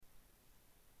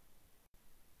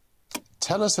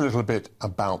Tell us a little bit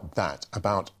about that,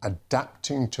 about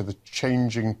adapting to the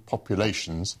changing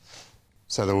populations.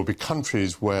 So there will be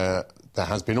countries where there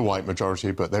has been a white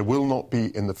majority, but there will not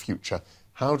be in the future.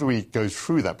 How do we go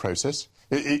through that process?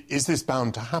 Is this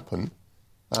bound to happen?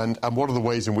 And what are the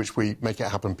ways in which we make it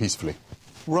happen peacefully?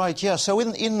 Right, yeah. So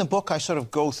in the book, I sort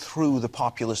of go through the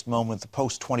populist moment, the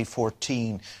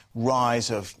post-2014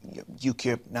 rise of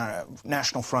UKIP,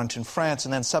 National Front in France,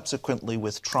 and then subsequently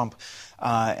with Trump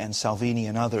and Salvini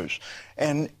and others.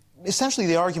 And essentially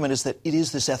the argument is that it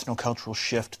is this ethnocultural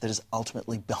shift that is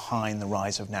ultimately behind the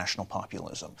rise of national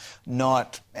populism,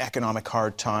 not economic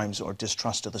hard times or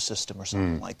distrust of the system or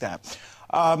something like that.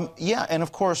 Yeah, and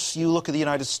of course, you look at the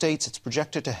United States, it's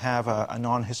projected to have a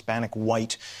non-Hispanic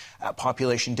white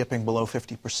population dipping below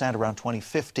 50% around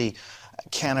 2050.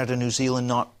 Canada, New Zealand,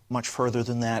 not much further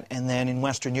than that. And then in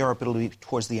Western Europe, it'll be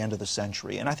towards the end of the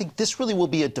century. And I think this really will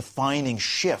be a defining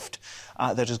shift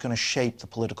that is going to shape the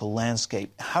political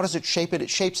landscape. How does it shape it? It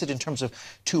shapes it in terms of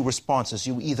two responses.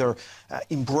 You either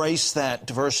embrace that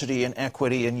diversity and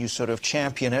equity and you sort of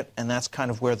champion it, and that's kind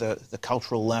of where the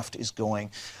cultural left is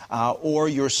going. Or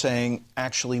you're saying,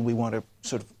 actually, we want to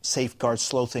sort of safeguard,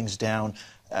 slow things down.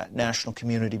 National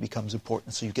community becomes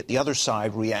important, so you get the other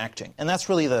side reacting. And that's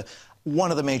really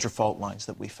one of the major fault lines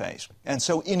that we face. And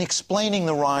so in explaining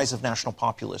the rise of national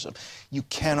populism, you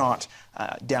cannot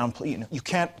downplay, you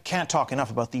can't talk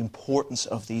enough about the importance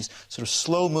of these sort of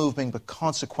slow-moving but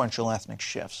consequential ethnic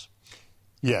shifts.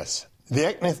 Yes.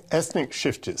 The ethnic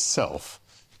shift itself,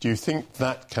 do you think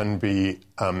that can be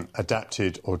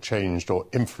adapted or changed or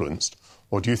influenced?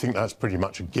 Or do you think that's pretty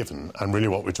much a given? And really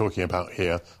what we're talking about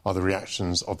here are the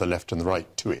reactions of the left and the right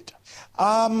to it.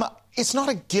 It's not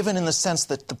a given in the sense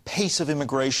that the pace of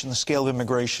immigration, the scale of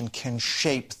immigration can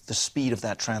shape the speed of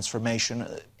that transformation.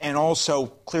 And also,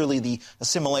 clearly, the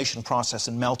assimilation process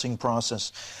and melting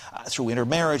process through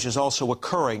intermarriage is also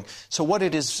occurring. So what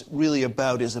it is really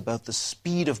about is about the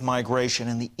speed of migration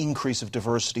and the increase of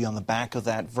diversity on the back of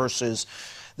that versus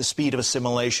the speed of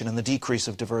assimilation and the decrease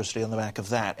of diversity on the back of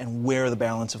that, and where the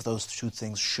balance of those two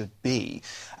things should be.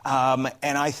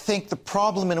 And I think the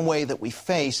problem in a way that we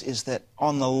face is that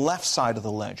on the left side of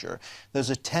the ledger, there's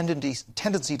a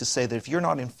tendency to say that if you're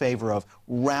not in favor of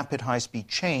rapid high-speed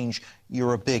change,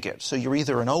 you're a bigot. So you're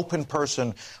either an open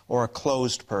person or a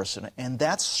closed person. And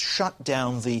that's shut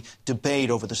down the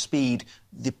debate over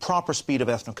the proper speed of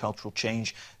ethnocultural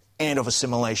change and of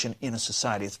assimilation in a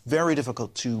society. It's very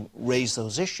difficult to raise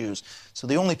those issues. So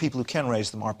the only people who can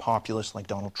raise them are populists like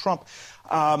Donald Trump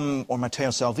or Matteo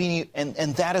Salvini. And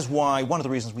that is why, one of the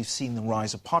reasons we've seen the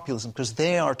rise of populism, because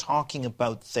they are talking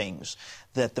about things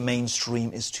that the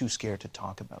mainstream is too scared to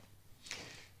talk about.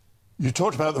 You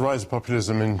talked about the rise of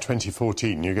populism in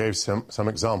 2014. You gave some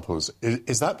examples.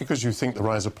 Is that because you think the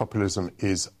rise of populism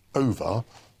is over,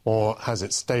 or has it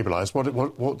stabilised?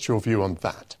 What's your view on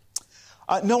that?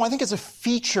 No, I think it's a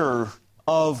feature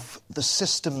of the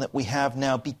system that we have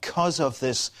now because of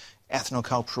this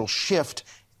ethnocultural shift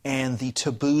and the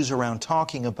taboos around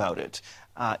talking about it.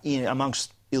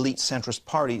 Amongst elite centrist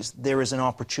parties, there is an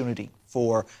opportunity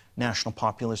for national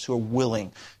populists who are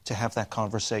willing to have that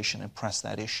conversation and press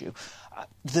that issue.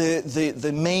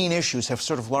 The main issues have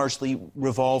sort of largely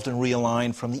revolved and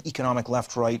realigned from the economic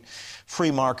left-right,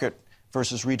 free market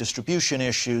versus redistribution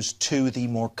issues to the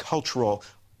more cultural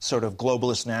sort of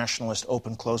globalist, nationalist,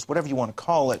 open-closed, whatever you want to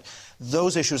call it.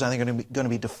 Those issues, I think, are going to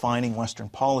be defining Western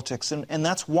politics. And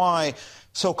that's why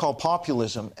so-called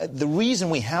populism, the reason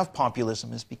we have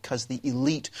populism is because the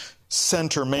elite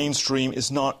center mainstream is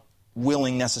not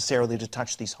willing necessarily to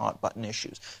touch these hot-button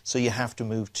issues. So you have to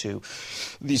move to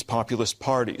these populist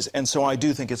parties. And so I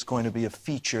do think it's going to be a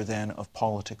feature, then, of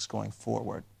politics going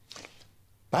forward.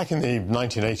 Back in the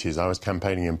 1980s, I was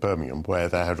campaigning in Birmingham, where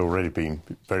there had already been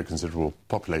very considerable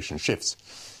population shifts.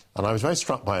 And I was very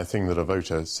struck by a thing that a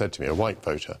voter said to me, a white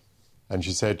voter. And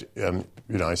she said,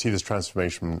 I see this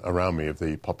transformation around me of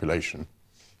the population,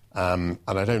 and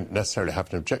I don't necessarily have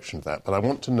an objection to that, but I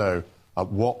want to know at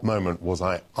what moment was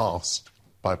I asked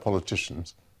by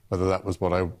politicians whether that was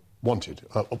what I wanted?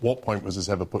 At what point was this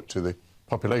ever put to the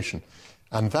population?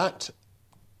 And that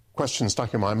question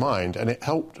stuck in my mind, and it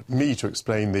helped me to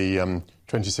explain the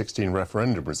 2016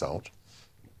 referendum result,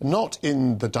 not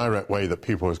in the direct way that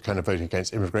people were kind of voting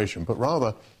against immigration, but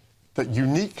rather that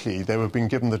uniquely they were being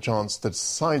given the chance to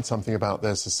decide something about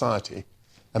their society.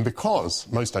 And because,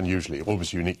 most unusually,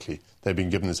 always uniquely, they've been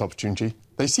given this opportunity,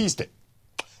 they seized it.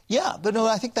 Yeah, but no,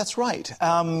 I think that's right.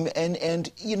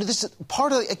 This is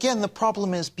part of, again, the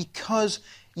problem is because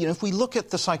if we look at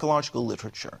the psychological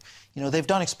literature, they've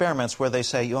done experiments where they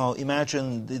say,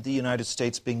 imagine the United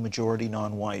States being majority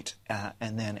non-white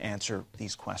and then answer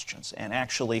these questions. And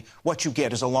actually, what you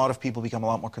get is a lot of people become a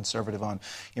lot more conservative on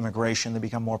immigration. They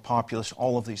become more populist,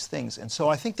 all of these things. And so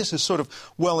I think this is sort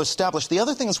of well established. The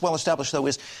other thing that's well established, though,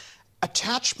 is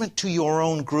attachment to your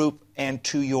own group and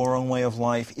to your own way of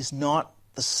life is not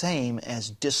the same as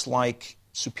dislike,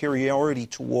 superiority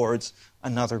towards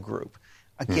another group.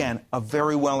 Again, a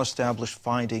very well-established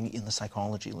finding in the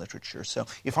psychology literature. So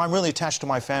if I'm really attached to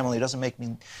my family, it doesn't make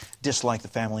me dislike the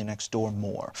family next door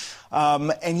more.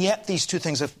 And yet these two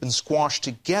things have been squashed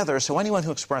together, so anyone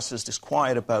who expresses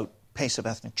disquiet about pace of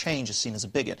ethnic change is seen as a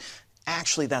bigot.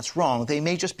 Actually, that's wrong. They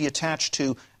may just be attached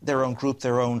to their own group,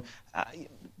 their own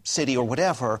city or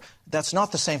whatever. That's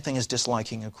not the same thing as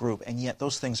disliking a group, and yet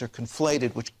those things are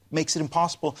conflated, which makes it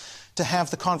impossible to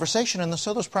have the conversation, and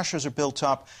so those pressures are built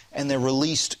up and they're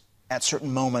released at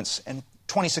certain moments. And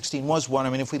 2016 was one.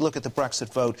 I mean, if we look at the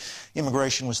Brexit vote,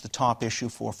 immigration was the top issue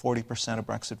for 40% of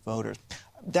Brexit voters.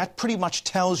 That pretty much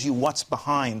tells you what's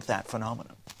behind that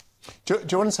phenomenon. Do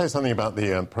you want to say something about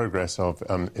the progress of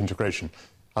integration?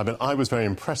 I mean, I was very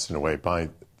impressed in a way by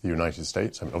the United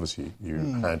States. I mean, obviously, you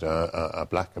had a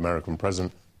black American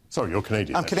president. Sorry, you're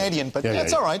Canadian. I'm Canadian, but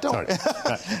that's all right, don't worry.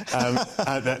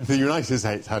 The United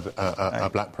States had a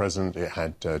black president. It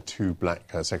had two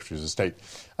black secretaries of state.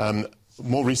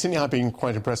 More recently, I've been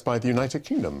quite impressed by the United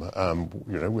Kingdom.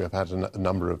 We have had a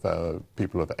number of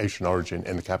people of Asian origin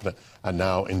in the cabinet, and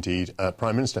now, indeed,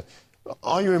 Prime Minister.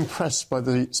 Are you impressed by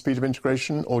the speed of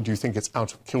integration, or do you think it's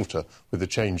out of kilter with the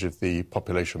change of the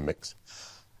population mix?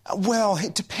 Well,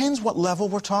 it depends what level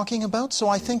we're talking about. So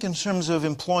I think in terms of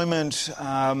employment,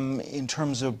 in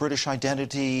terms of British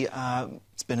identity,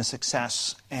 it's been a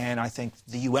success, and I think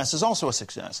the U.S. is also a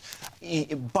success.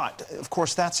 But, of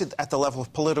course, that's at the level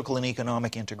of political and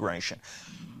economic integration.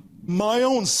 My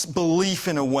own belief,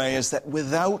 in a way, is that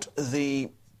without the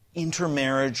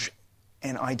intermarriage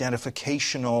and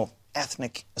identificational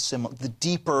the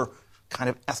deeper kind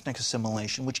of ethnic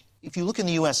assimilation, which, if you look in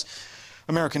the U.S.,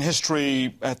 American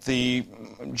history at the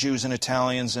Jews and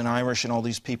Italians and Irish and all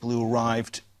these people who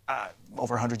arrived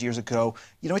over 100 years ago,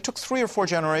 it took 3 or 4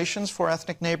 generations for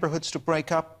ethnic neighborhoods to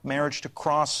break up, marriage to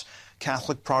cross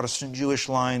Catholic, Protestant, Jewish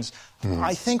lines.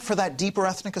 I think for that deeper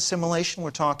ethnic assimilation,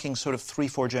 we're talking sort of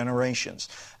 3-4 generations.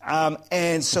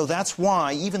 And so that's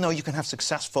why, even though you can have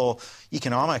successful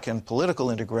economic and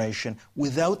political integration,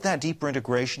 without that deeper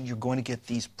integration, you're going to get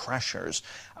these pressures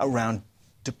around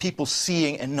to people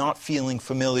seeing and not feeling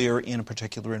familiar in a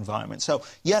particular environment. So,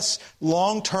 yes,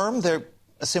 long-term, their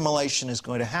assimilation is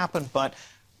going to happen, but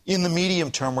in the medium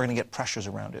term, we're going to get pressures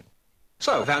around it.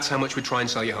 So, that's how much we try and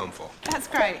sell your home for. That's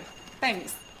great.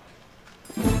 Thanks.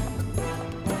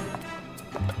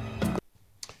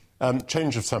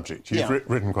 Change of subject. You've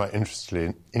written quite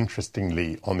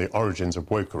interestingly on the origins of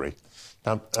wokery.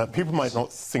 Now, people might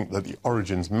not think that the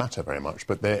origins matter very much,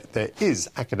 but there is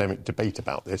academic debate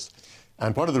about this.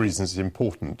 And one of the reasons it's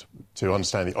important to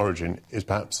understand the origin is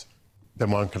perhaps then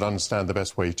one could understand the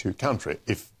best way to counter it,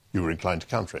 if you were inclined to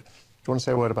counter it. Do you want to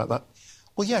say a word about that?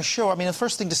 Well, yeah, sure. I mean, the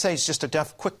first thing to say is just a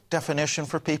quick definition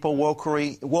for people.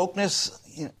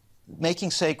 Wokeness,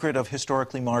 making sacred of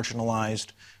historically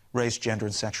marginalized race, gender,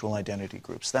 and sexual identity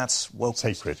groups. That's wokeness.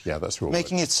 Sacred, yeah, that's right.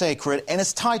 Making it sacred. And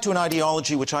it's tied to an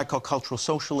ideology which I call cultural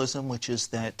socialism, which is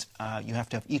that you have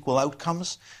to have equal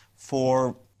outcomes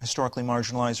for historically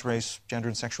marginalized race, gender,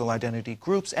 and sexual identity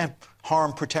groups, and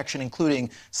harm protection, including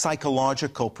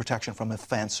psychological protection from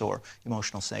offense or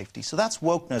emotional safety. So that's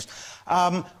wokeness.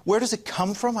 Where does it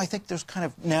come from? I think there's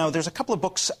there's a couple of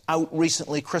books out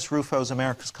recently. Chris Rufo's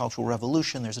America's Cultural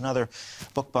Revolution. There's another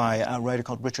book by a writer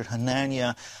called Richard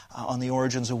Hanania on the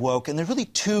origins of woke. And there's really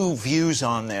two views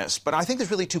on this, but I think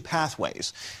there's really two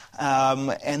pathways.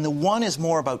 And the one is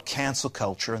more about cancel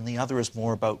culture, and the other is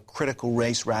more about critical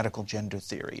race, radical gender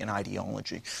theory and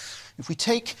ideology. If we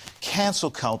take cancel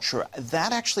culture,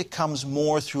 that actually comes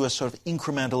more through a sort of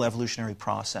incremental evolutionary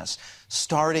process,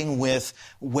 starting with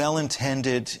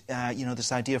well-intended,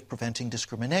 this idea of preventing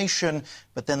discrimination,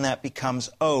 but then that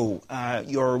becomes,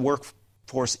 your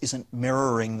workforce isn't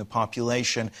mirroring the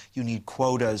population, you need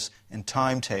quotas and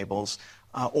timetables,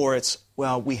 or it's,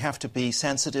 we have to be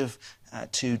sensitive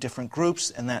to different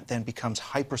groups, and that then becomes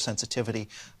hypersensitivity.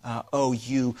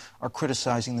 You are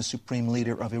criticizing the supreme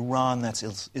leader of Iran. That's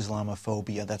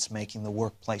Islamophobia. That's making the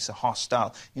workplace a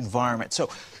hostile environment. So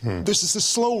this is the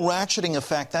slow ratcheting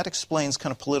effect. That explains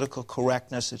kind of political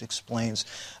correctness. It explains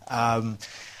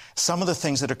some of the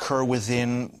things that occur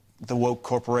within the woke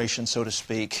corporation, so to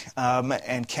speak,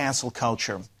 and cancel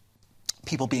culture.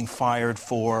 people being fired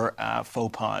for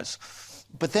faux pas.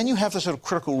 But then you have the sort of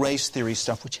critical race theory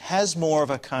stuff, which has more of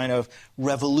a kind of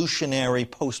revolutionary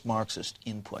post-Marxist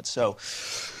input. So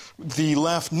the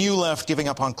left, new left, giving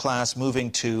up on class,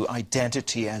 moving to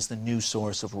identity as the new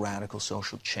source of radical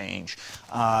social change.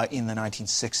 In the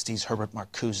 1960s, Herbert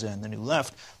Marcuse and the New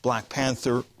Left, Black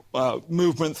Panther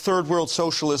movement, third world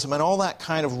socialism, and all that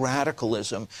kind of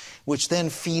radicalism, which then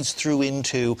feeds through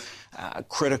into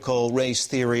critical race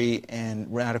theory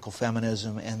and radical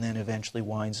feminism, and then eventually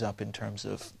winds up in terms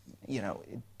of,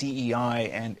 DEI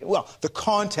and, the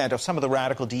content of some of the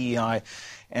radical DEI,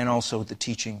 and also the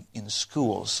teaching in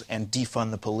schools and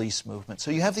defund the police movement.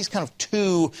 So you have these kind of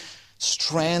two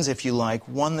strands, if you like,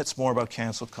 one that's more about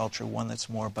cancel culture, one that's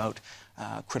more about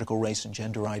critical race and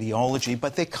gender ideology,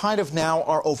 but they kind of now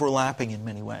are overlapping in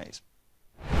many ways.